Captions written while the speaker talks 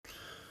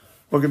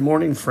Well, good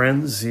morning,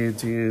 friends.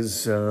 It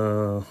is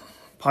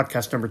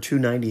podcast number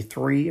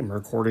 293. I'm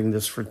recording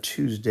this for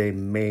Tuesday,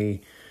 May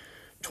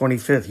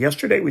 25th.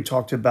 Yesterday, we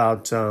talked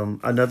about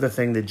another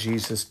thing that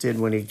Jesus did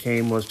when he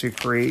came was to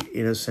create,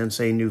 in a sense,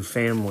 a new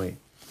family.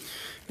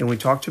 And we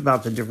talked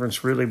about the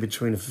difference really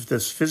between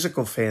this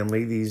physical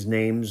family, these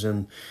names,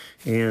 and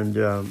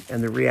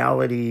the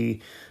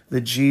reality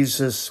that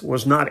Jesus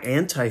was not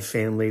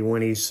anti-family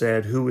when he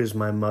said, "Who is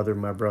my mother,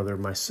 my brother,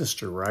 my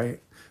sister?"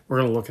 Right? We're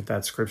going to look at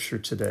that scripture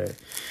today.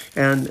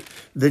 And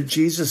that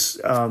Jesus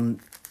on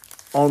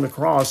the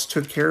cross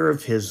took care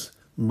of his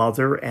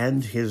mother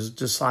and his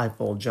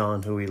disciple,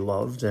 John, who he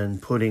loved,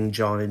 and putting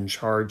John in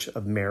charge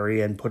of Mary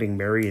and putting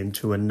Mary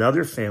into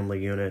another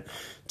family unit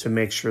to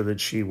make sure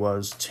that she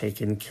was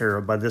taken care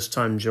of. By this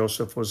time,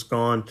 Joseph was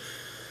gone.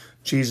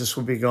 Jesus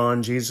would be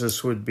gone.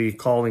 Jesus would be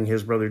calling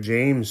his brother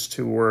James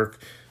to work.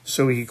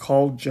 So he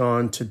called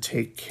John to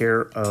take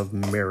care of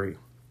Mary.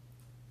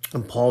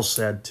 And Paul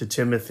said to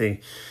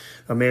Timothy,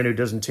 a man who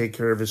doesn't take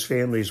care of his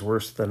family is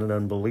worse than an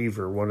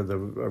unbeliever. One of the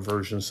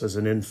versions says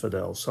an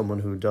infidel, someone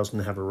who doesn't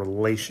have a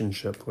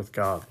relationship with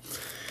God.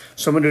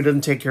 Someone who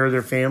doesn't take care of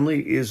their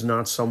family is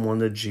not someone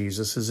that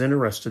Jesus is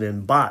interested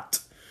in. But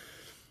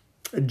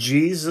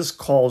Jesus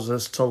calls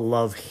us to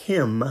love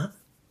him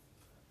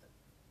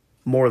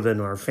more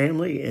than our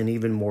family and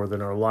even more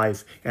than our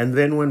life. And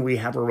then when we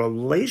have a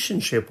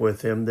relationship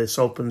with him, this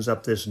opens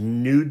up this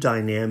new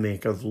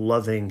dynamic of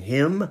loving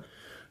him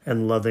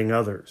and loving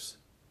others.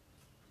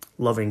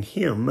 Loving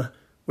him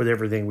with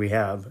everything we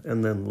have,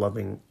 and then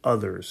loving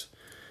others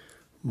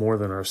more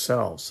than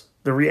ourselves.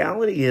 The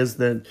reality is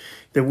that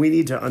we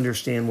need to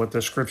understand what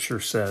the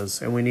scripture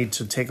says, and we need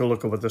to take a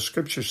look at what the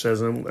scripture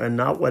says and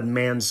not what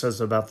man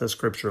says about the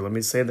scripture. Let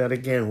me say that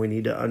again. We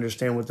need to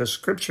understand what the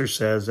scripture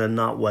says and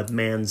not what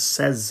man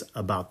says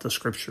about the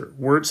scripture.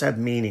 Words have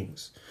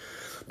meanings,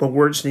 but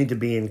words need to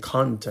be in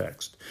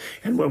context.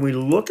 And when we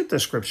look at the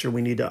scripture,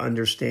 we need to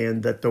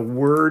understand that the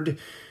word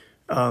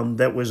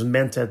that was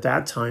meant at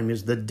that time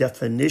is the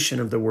definition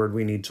of the word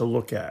we need to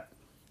look at,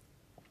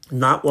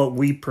 not what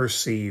we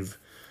perceive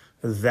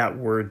that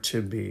word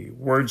to be.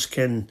 Words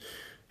can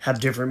have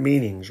different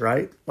meanings,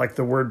 right? Like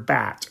the word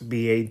bat,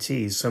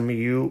 B-A-T. Some of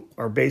you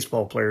are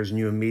baseball players and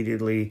you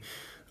immediately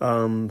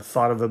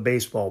thought of a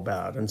baseball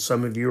bat. And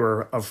some of you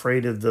are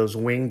afraid of those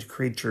winged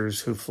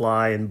creatures who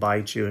fly and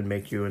bite you and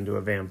make you into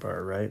a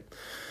vampire, right?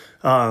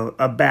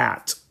 A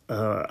bat.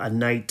 A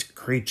night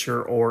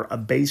creature, or a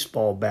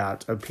baseball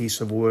bat, a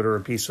piece of wood or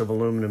a piece of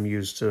aluminum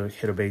used to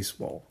hit a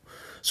baseball.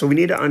 So we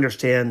need to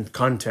understand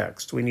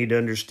context. We need to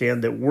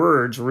understand that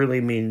words really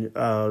mean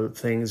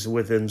things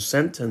within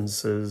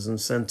sentences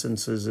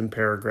and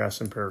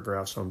paragraphs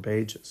on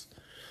pages.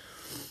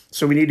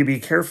 So we need to be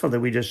careful that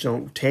we just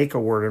don't take a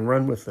word and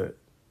run with it.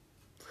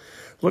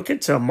 Look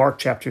at Mark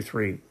chapter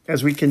 3.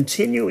 As we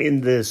continue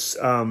in this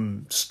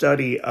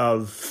study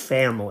of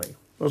family,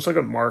 let's look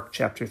at Mark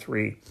chapter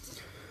 3.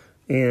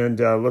 And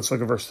let's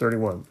look at verse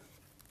 31.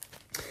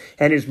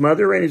 And his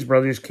mother and his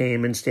brothers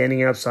came, and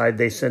standing outside,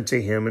 they sent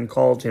to him and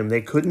called him. They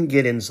couldn't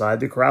get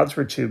inside. The crowds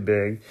were too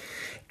big.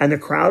 And the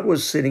crowd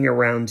was sitting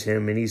around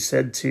him. And they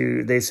said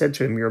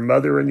to him, your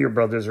mother and your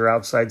brothers are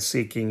outside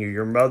seeking you.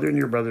 Your mother and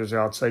your brothers are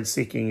outside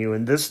seeking you.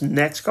 And this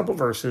next couple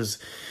verses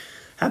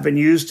have been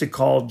used to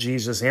call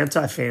Jesus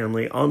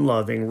anti-family,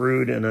 unloving,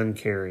 rude, and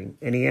uncaring.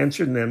 And he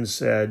answered them and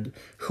said,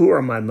 who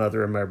are my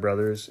mother and my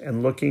brothers?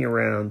 And looking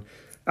around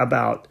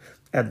about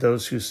at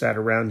those who sat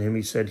around him,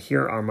 he said,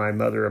 here are my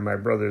mother and my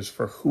brothers,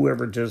 for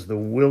whoever does the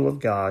will of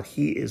God,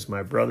 he is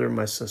my brother,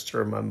 my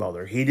sister, and my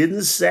mother. He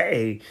didn't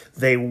say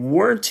they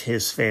weren't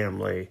his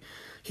family.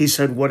 He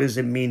said, what does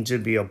it mean to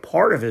be a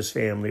part of his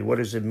family? What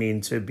does it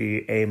mean to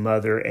be a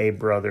mother, a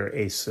brother,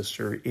 a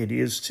sister? It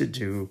is to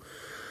do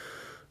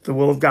the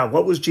will of God.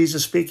 What was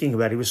Jesus speaking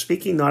about? He was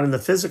speaking not in the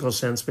physical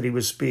sense, but he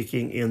was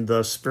speaking in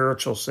the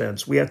spiritual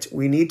sense.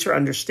 We need to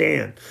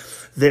understand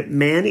that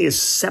man is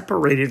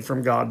separated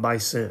from God by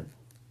sin.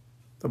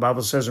 The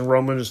Bible says in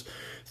Romans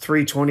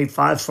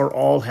 3:25, for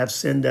all have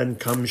sinned and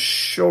come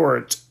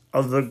short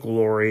of the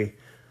glory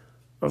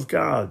of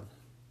God.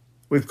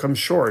 We've come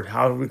short.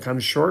 How do we come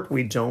short?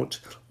 We don't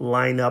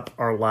line up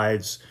our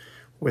lives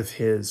with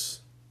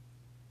his.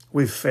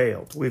 We've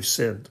failed. We've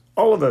sinned.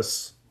 All of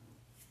us.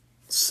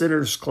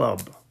 Sinners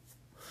Club.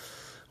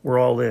 We're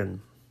all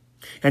in.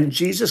 And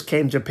Jesus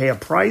came to pay a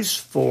price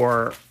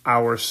for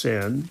our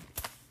sin,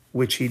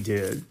 which he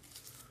did.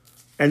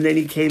 And then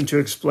he came to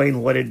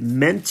explain what it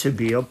meant to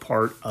be a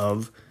part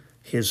of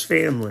his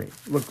family.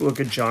 Look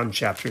at John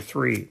chapter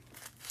 3.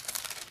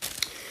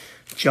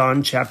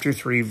 John chapter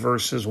 3,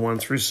 verses 1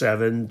 through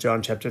 7.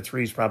 John chapter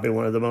 3 is probably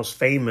one of the most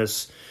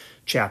famous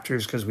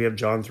chapters because we have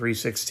John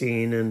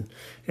 3:16 and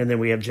then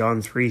we have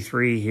John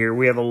 3:3 here.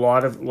 We have a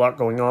lot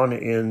going on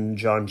in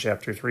John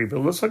chapter 3, but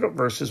let's look at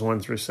verses 1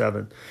 through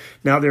 7.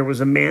 Now there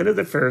was a man of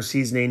the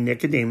Pharisees named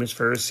Nicodemus.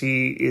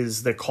 Pharisee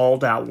is the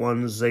called out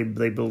ones. They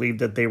believed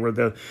that they were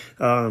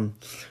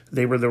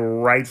the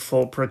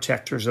rightful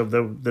protectors of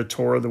the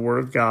Torah, the word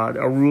of God,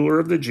 a ruler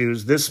of the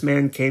Jews. This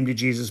man came to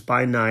Jesus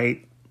by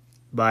night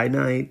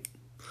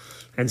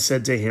and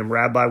said to him,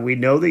 Rabbi, we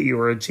know that you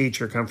are a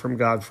teacher come from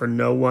God, for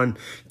no one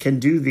can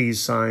do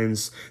these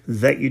signs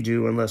that you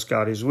do unless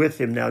God is with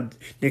him. Now,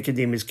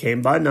 Nicodemus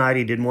came by night.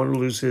 He didn't want to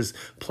lose his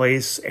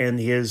place and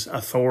his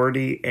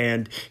authority,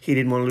 and he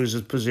didn't want to lose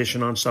his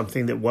position on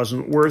something that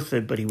wasn't worth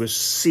it, but he was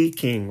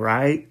seeking,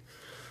 right?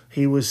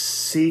 He was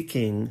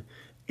seeking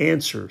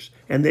answers.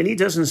 And then he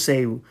doesn't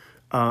say,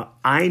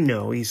 I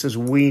know. He says,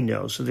 we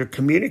know. So their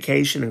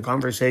communication and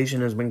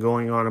conversation has been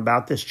going on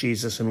about this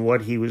Jesus and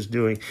what he was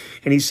doing.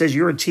 And he says,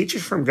 you're a teacher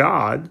from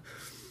God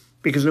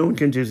because no one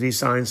can do these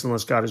signs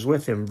unless God is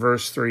with him.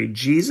 Verse 3,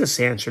 Jesus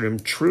answered him,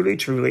 truly,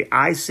 truly,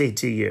 I say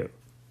to you.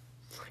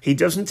 He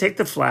doesn't take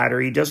the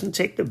flattery. He doesn't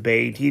take the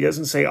bait. He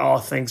doesn't say, oh,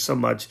 thanks so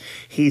much.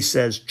 He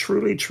says,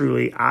 truly,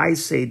 truly, I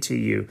say to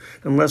you,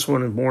 unless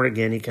one is born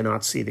again, he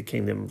cannot see the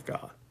kingdom of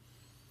God.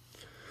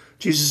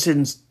 Jesus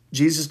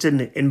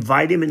didn't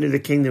invite him into the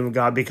kingdom of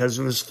God because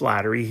of his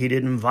flattery. He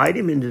didn't invite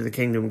him into the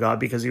kingdom of God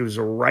because he was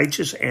a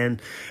righteous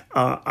and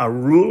a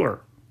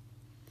ruler.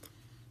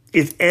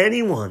 If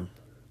anyone,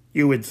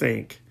 you would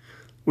think,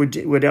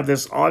 would have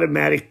this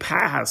automatic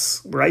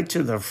pass right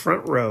to the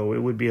front row,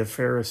 it would be a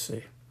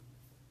Pharisee.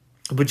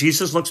 But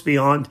Jesus looks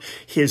beyond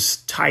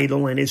his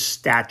title and his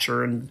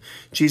stature, and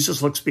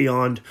Jesus looks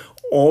beyond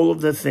all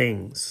of the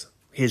things,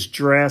 his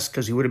dress,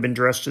 because he would have been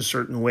dressed a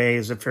certain way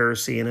as a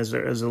Pharisee and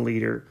as a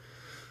leader.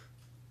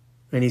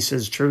 And he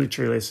says, truly,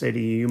 truly, I say to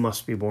you, you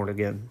must be born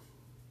again.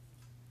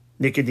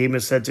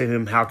 Nicodemus said to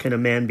him, how can a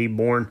man be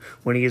born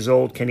when he is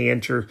old? Can he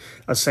enter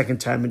a second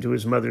time into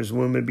his mother's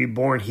womb and be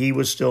born? He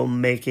was still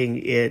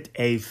making it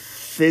a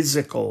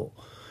physical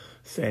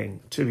thing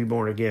to be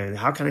born again.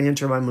 How can I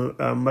enter my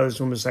mother's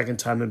womb a second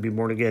time and be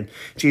born again?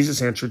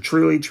 Jesus answered,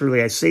 truly,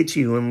 truly, I say to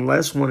you,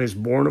 unless one is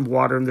born of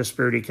water and the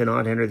Spirit, he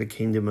cannot enter the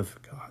kingdom of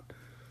God.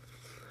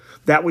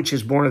 That which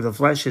is born of the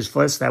flesh is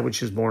flesh. That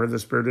which is born of the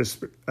Spirit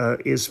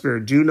is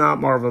spirit. Do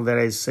not marvel that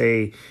I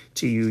say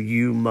to you,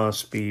 you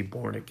must be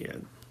born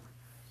again.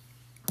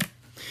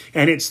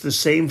 And it's the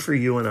same for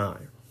you and I.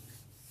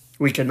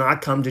 We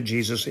cannot come to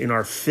Jesus in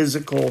our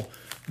physical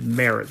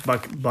merits,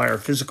 by our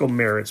physical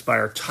merits, by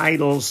our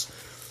titles,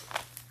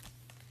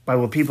 by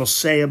what people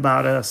say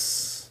about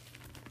us.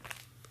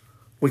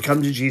 We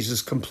come to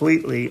Jesus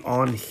completely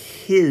on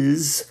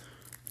his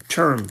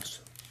terms.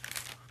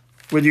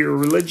 Whether you're a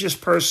religious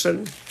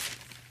person,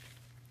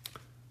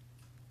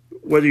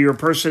 whether you're a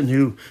person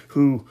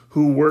who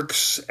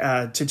works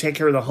to take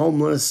care of the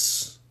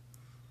homeless,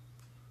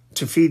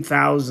 to feed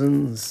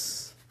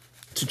thousands,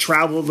 to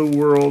travel the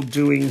world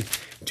doing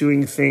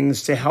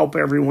things to help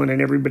everyone,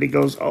 and everybody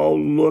goes, oh,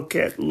 look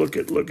at,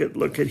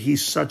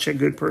 he's such a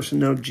good person.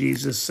 No,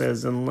 Jesus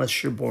says,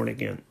 unless you're born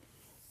again.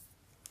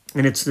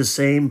 And it's the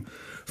same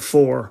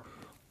for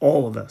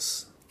all of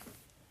us.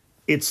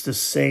 It's the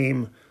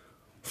same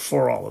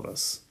for all of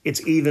us.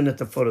 It's even at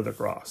the foot of the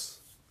cross.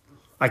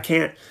 I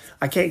can't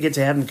get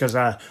to heaven because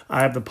I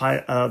have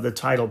the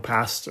title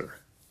pastor.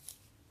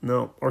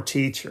 No, or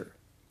teacher.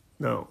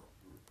 No.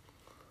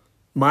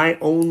 My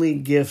only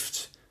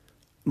gift,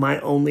 my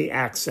only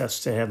access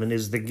to heaven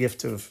is the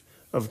gift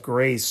of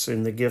grace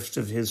and the gift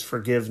of his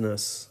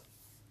forgiveness.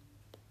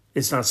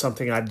 It's not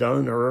something I've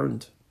done or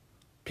earned.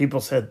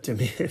 People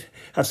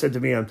have said to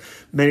me on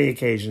many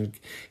occasions,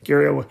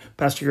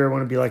 Pastor Gary, I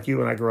want to be like you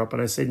when I grow up.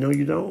 And I say, no,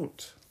 you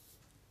don't.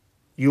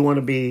 You want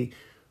to be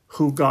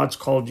who God's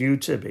called you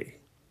to be.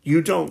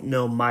 You don't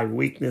know my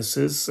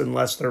weaknesses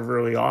unless they're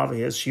really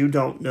obvious. You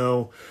don't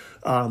know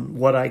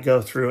what I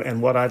go through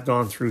and what I've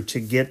gone through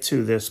to get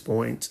to this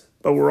point.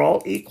 But we're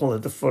all equal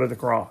at the foot of the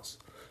cross.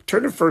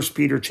 Turn to 1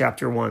 Peter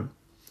chapter 1.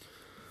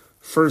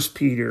 1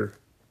 Peter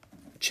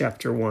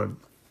chapter 1.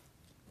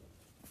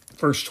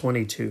 Verse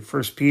 22.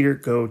 1 Peter,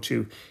 go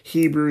to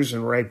Hebrews,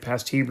 and right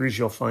past Hebrews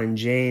you'll find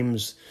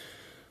James.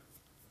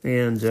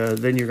 And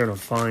then you're going to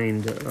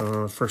find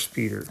 1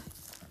 Peter.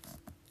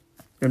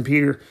 And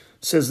Peter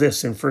says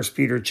this in 1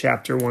 Peter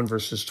chapter 1,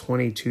 verses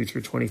 22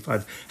 through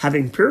 25.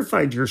 Having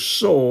purified your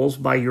souls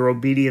by your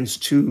obedience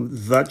to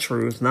the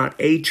truth, not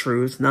a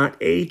truth,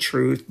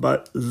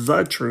 but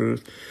the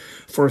truth,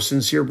 for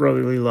sincere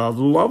brotherly love,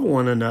 love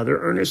one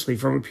another earnestly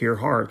from a pure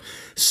heart.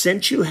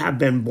 Since you have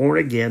been born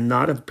again,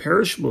 not of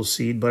perishable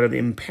seed, but of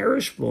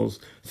imperishables,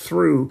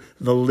 through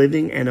the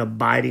living and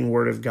abiding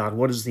word of God.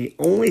 What is the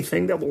only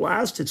thing that will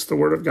last? It's the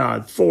word of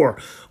God.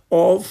 For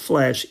all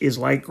flesh is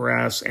like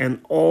grass, and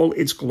all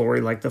its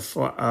glory like the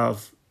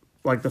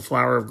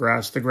flower of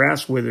grass. The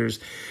grass withers,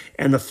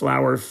 and the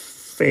flower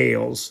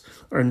fails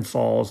and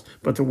falls,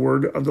 but the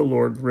word of the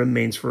Lord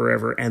remains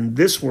forever. And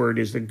this word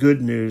is the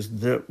good news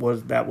that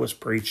was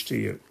preached to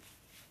you.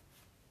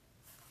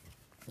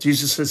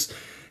 Jesus says,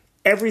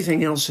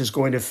 everything else is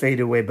going to fade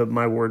away, but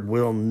my word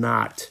will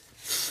not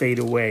fade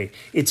away.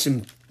 It's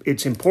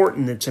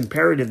important, it's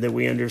imperative that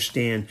we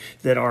understand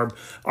that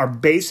our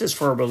basis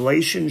for a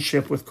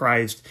relationship with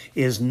Christ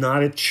is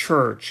not a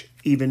church,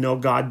 even though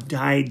God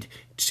died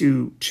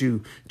to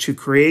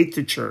create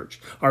the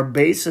church. Our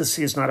basis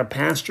is not a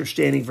pastor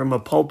standing from a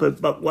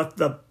pulpit, but what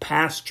the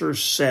pastor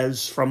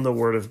says from the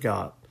Word of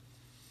God.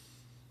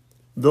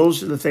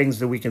 Those are the things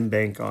that we can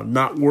bank on,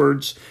 not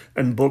words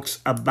and books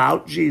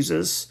about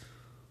Jesus.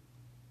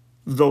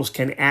 Those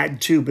can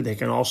add to, but they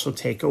can also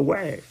take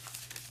away.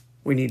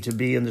 We need to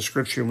be in the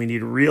scripture, and we need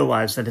to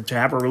realize that to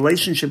have a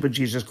relationship with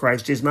Jesus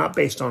Christ is not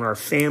based on our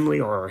family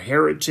or our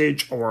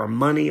heritage or our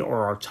money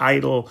or our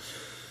title.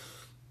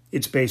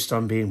 It's based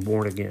on being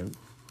born again.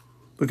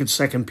 Look at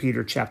 2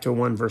 Peter chapter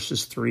 1,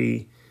 verses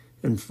 3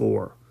 and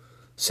 4.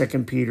 2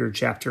 Peter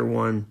chapter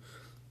 1,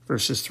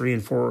 verses 3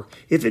 and 4.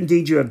 If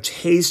indeed you have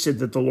tasted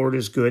that the Lord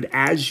is good,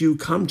 as you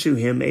come to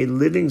him, a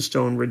living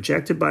stone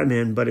rejected by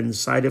men, but in the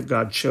sight of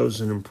God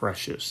chosen and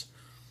precious.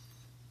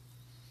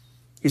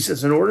 He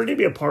says, in order to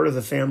be a part of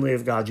the family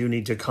of God, you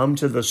need to come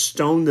to the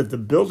stone that the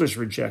builders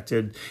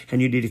rejected,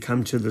 and you need to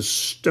come to the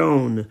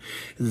stone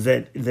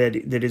that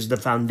is the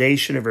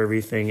foundation of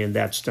everything, and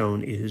that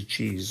stone is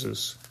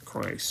Jesus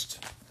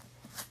Christ.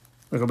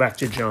 I'll go back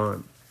to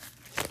John.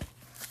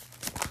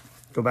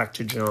 Go back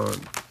to John.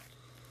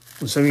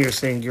 And some of you are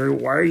saying, Gary,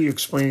 why are you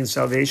explaining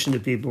salvation to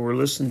people who are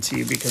listening to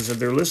you? Because if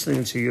they're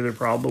listening to you, they're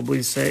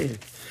probably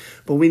saved.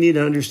 But we need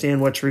to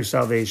understand what true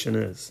salvation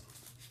is.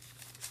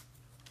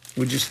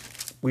 We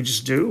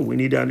just do. We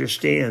need to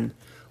understand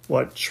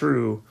what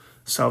true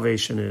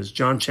salvation is.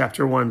 John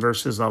chapter 1,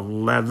 verses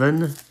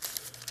 11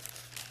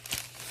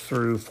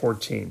 through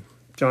 14.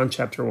 John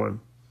chapter 1.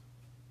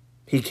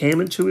 He came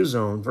into his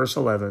own, verse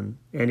 11,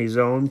 and his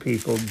own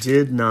people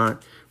did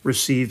not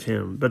receive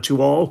him. But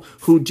to all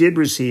who did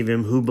receive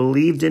him, who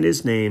believed in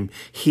his name,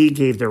 he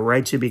gave the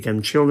right to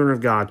become children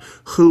of God,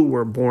 who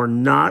were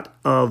born not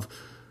of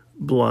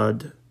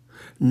blood,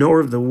 nor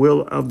of the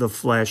will of the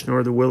flesh,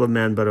 nor the will of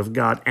man, but of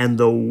God. And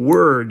the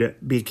Word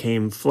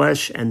became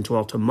flesh and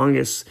dwelt among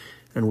us,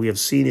 and we have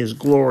seen his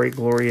glory,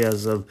 glory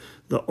as of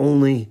the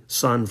only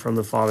Son from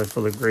the Father,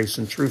 full of grace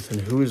and truth.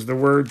 And who is the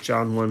Word?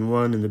 John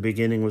 1:1, in the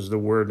beginning was the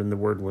Word, and the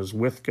Word was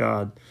with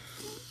God,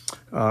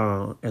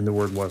 and the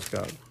Word was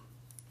God.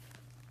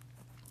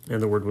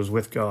 And the Word was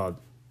with God,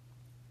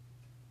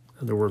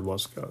 and the Word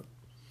was God.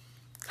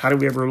 How do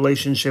we have a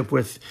relationship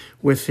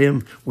with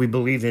him? We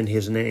believe in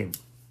his name.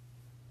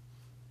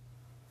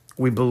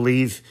 We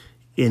believe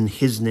in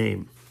his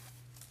name,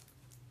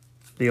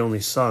 the only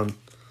Son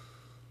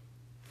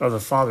of the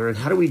Father. And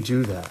how do we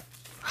do that?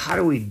 How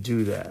do we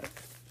do that?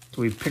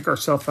 Do we pick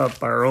ourselves up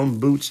by our own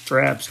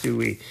bootstraps? Do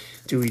we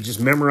just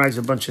memorize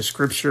a bunch of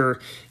scripture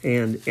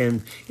and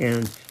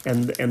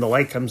the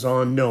light comes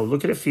on? No.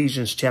 Look at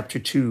Ephesians chapter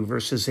 2,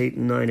 verses 8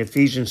 and 9.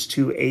 Ephesians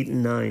 2, 8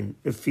 and 9.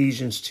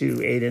 Ephesians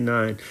 2, 8 and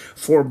 9.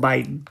 For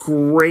by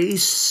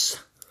grace,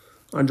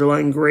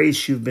 underline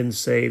grace, you've been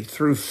saved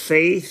through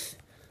faith,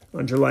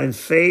 underline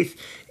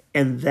faith,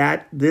 and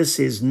that this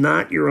is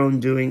not your own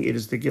doing, it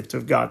is the gift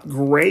of God.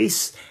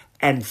 Grace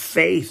and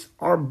faith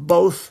are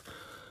both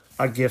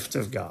a gift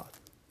of God.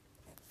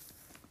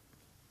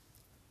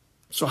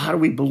 So how do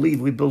we believe?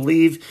 We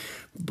believe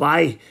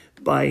by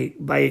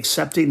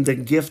accepting the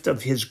gift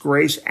of his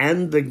grace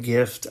and the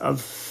gift of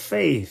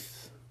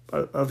faith,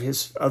 of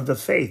the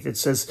faith. It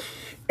says to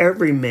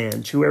every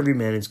man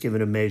is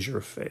given a measure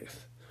of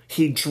faith.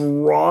 He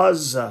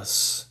draws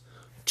us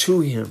to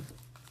him.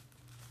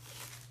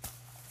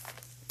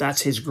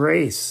 That's his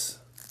grace.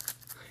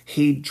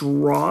 He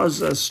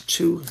draws us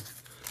to him.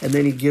 And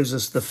then he gives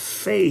us the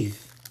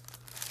faith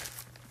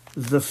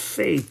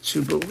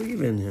to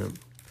believe in him.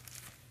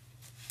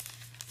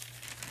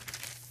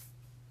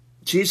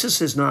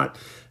 Jesus is not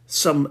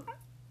some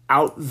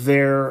out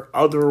there,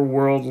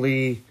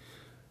 otherworldly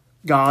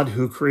God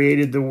who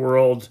created the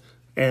world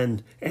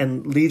and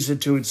leaves it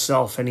to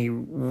itself, and he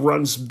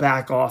runs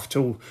back off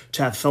to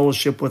have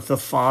fellowship with the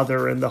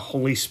Father and the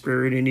Holy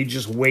Spirit, and he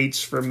just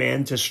waits for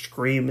man to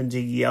scream and to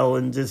yell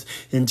and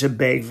to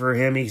beg for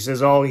him. He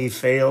says, oh, he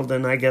failed,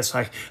 and I guess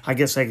I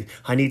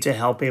need to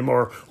help him,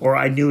 or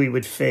I knew he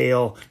would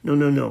fail.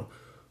 No.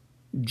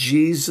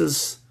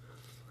 Jesus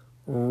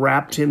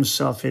wrapped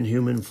himself in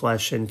human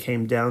flesh and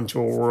came down to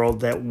a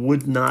world that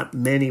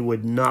many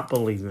would not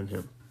believe in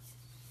him,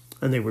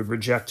 and they would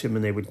reject him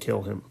and they would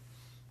kill him.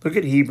 Look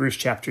at Hebrews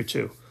chapter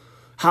 2.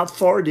 How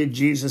far did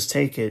Jesus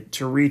take it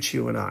to reach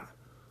you and I?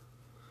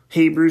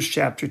 Hebrews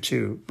chapter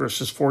 2,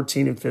 verses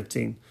 14 and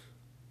 15.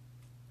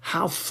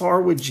 How far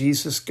would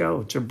Jesus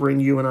go to bring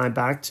you and I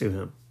back to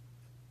him?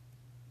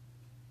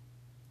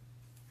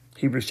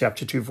 Hebrews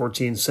chapter 2,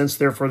 14. Since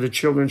therefore the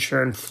children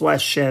share in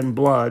flesh and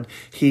blood,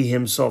 he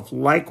himself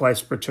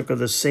likewise partook of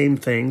the same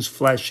things,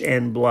 flesh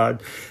and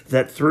blood,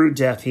 that through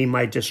death he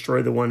might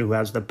destroy the one who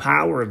has the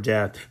power of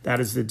death, that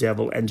is the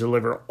devil, and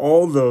deliver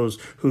all those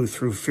who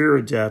through fear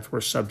of death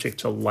were subject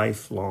to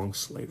lifelong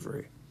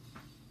slavery.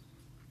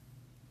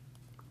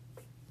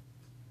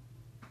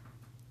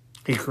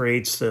 He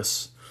creates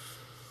this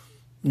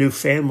new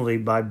family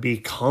by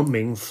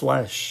becoming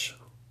flesh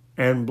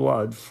and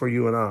blood for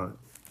you and I.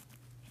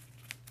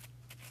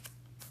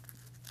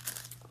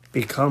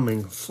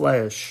 Becoming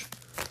flesh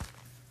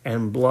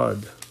and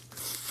blood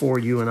for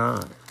you and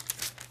I.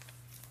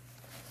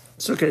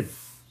 Let's look at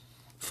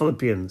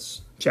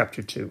Philippians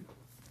chapter 2.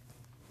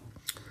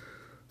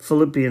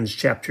 Philippians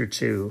chapter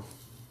 2.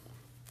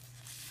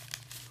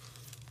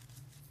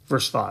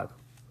 Verse 5.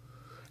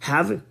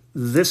 Have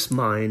this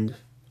mind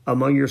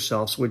among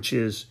yourselves, which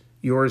is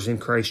yours in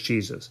Christ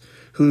Jesus,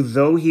 who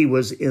though he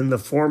was in the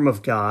form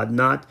of God,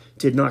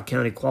 did not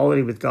count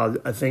equality with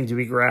God a thing to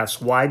be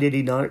grasped. Why did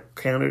he not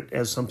count it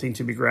as something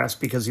to be grasped?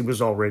 Because he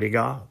was already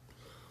God.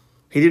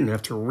 He didn't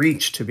have to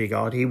reach to be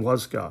God. He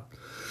was God.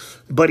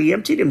 But he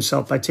emptied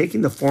himself by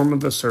taking the form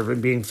of a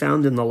servant, being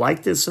found in the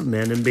likeness of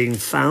men, and being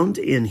found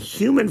in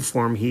human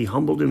form, he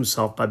humbled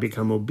himself by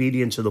becoming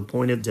obedient to the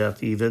point of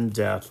death, even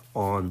death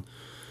on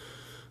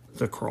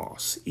the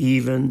cross.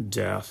 Even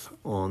death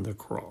on the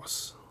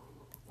cross.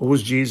 What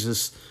was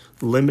Jesus'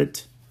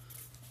 limit?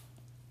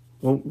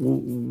 What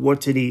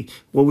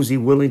was he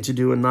willing to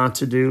do and not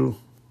to do?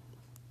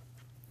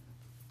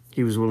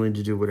 He was willing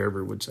to do whatever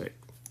it would take.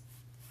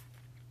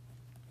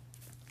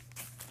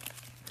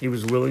 He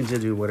was willing to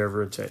do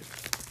whatever it takes.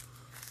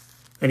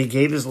 And he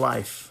gave his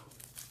life.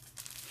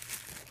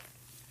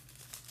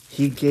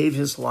 He gave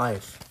his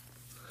life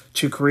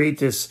to create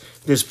this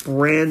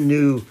brand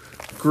new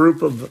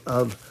group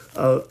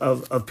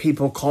of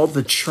people called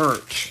the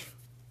church.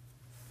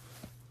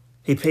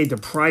 He paid the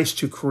price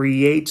to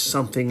create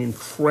something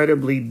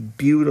incredibly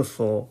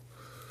beautiful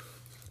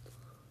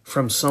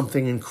from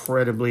something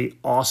incredibly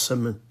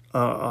awesome,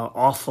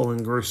 awful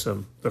and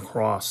gruesome, the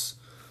cross.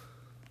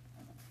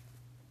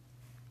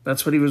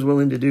 That's what he was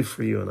willing to do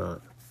for you and I.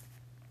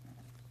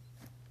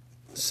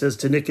 It says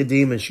to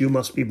Nicodemus, you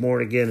must be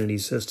born again. And he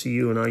says to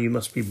you and I, you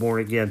must be born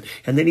again.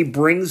 And then he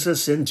brings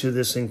us into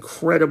this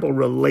incredible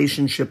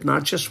relationship,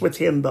 not just with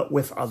him, but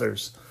with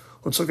others.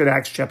 Let's look at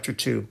Acts chapter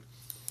 2.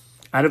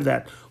 Out of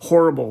that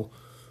horrible,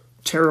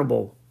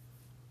 terrible,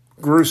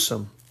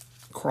 gruesome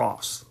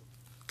cross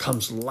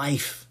comes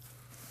life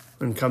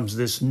and comes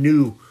this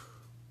new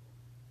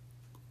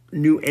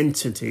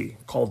entity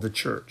called the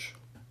church.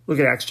 Look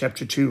at Acts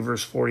chapter 2,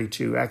 verse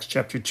 42. Acts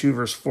chapter 2,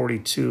 verse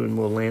 42, and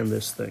we'll land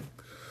this thing.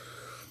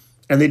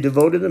 And they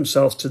devoted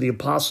themselves to the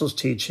apostles'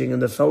 teaching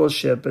and the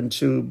fellowship and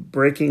to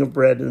breaking of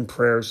bread and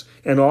prayers.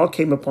 And all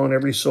came upon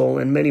every soul,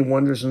 and many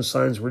wonders and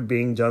signs were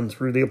being done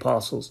through the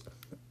apostles.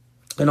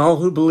 And all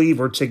who believed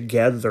were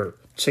together,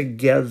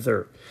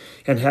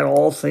 and had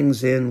all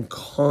things in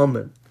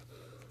common.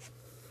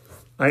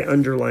 I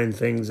underline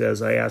things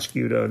as I ask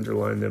you to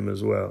underline them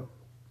as well.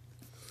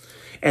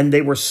 And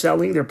they were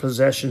selling their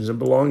possessions and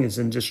belongings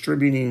and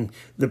distributing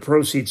the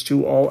proceeds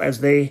to all as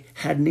they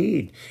had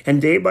need.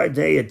 And day by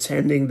day,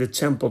 attending the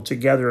temple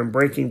together and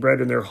breaking bread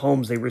in their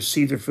homes, they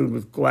received their food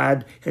with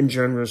glad and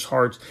generous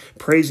hearts,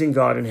 praising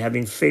God and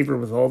having favor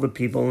with all the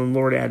people. And the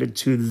Lord added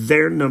to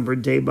their number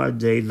day by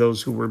day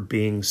those who were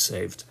being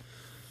saved.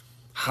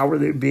 How were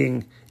they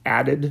being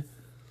added?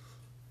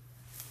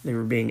 They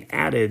were being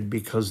added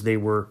because they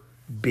were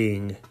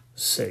being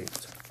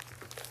saved.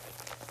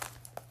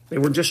 They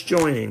were just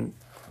joining.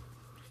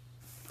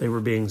 They were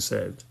being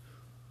saved.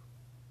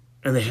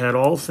 And they had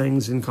all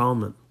things in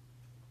common.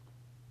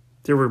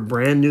 There were a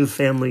brand new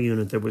family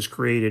unit that was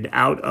created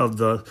out of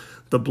the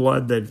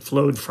blood that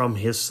flowed from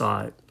his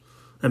side.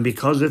 And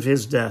because of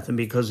his death and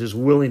because of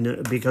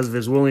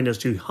his willingness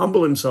to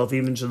humble himself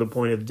even to the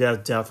point of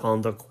death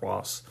on the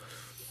cross,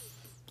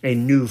 a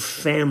new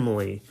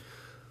family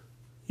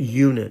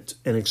unit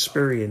and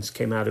experience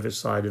came out of his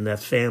side, and that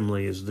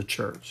family is the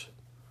church.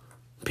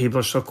 People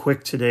are so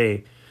quick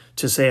today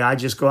to say, I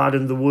just go out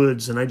in the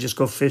woods and I just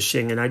go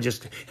fishing and I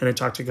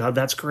talk to God.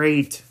 That's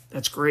great.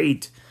 That's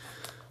great.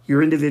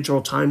 Your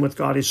individual time with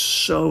God is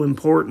so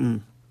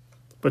important,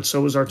 but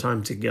so is our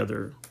time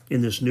together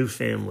in this new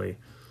family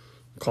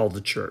called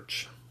the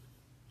church.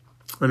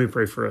 Let me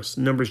pray for us.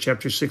 Numbers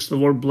chapter 6, the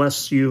Lord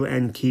bless you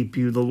and keep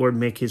you. The Lord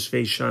make his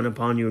face shine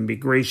upon you and be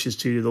gracious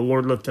to you. The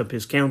Lord lift up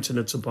his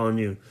countenance upon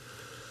you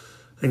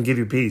and give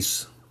you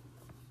peace.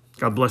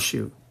 God bless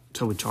you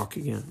till we talk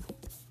again.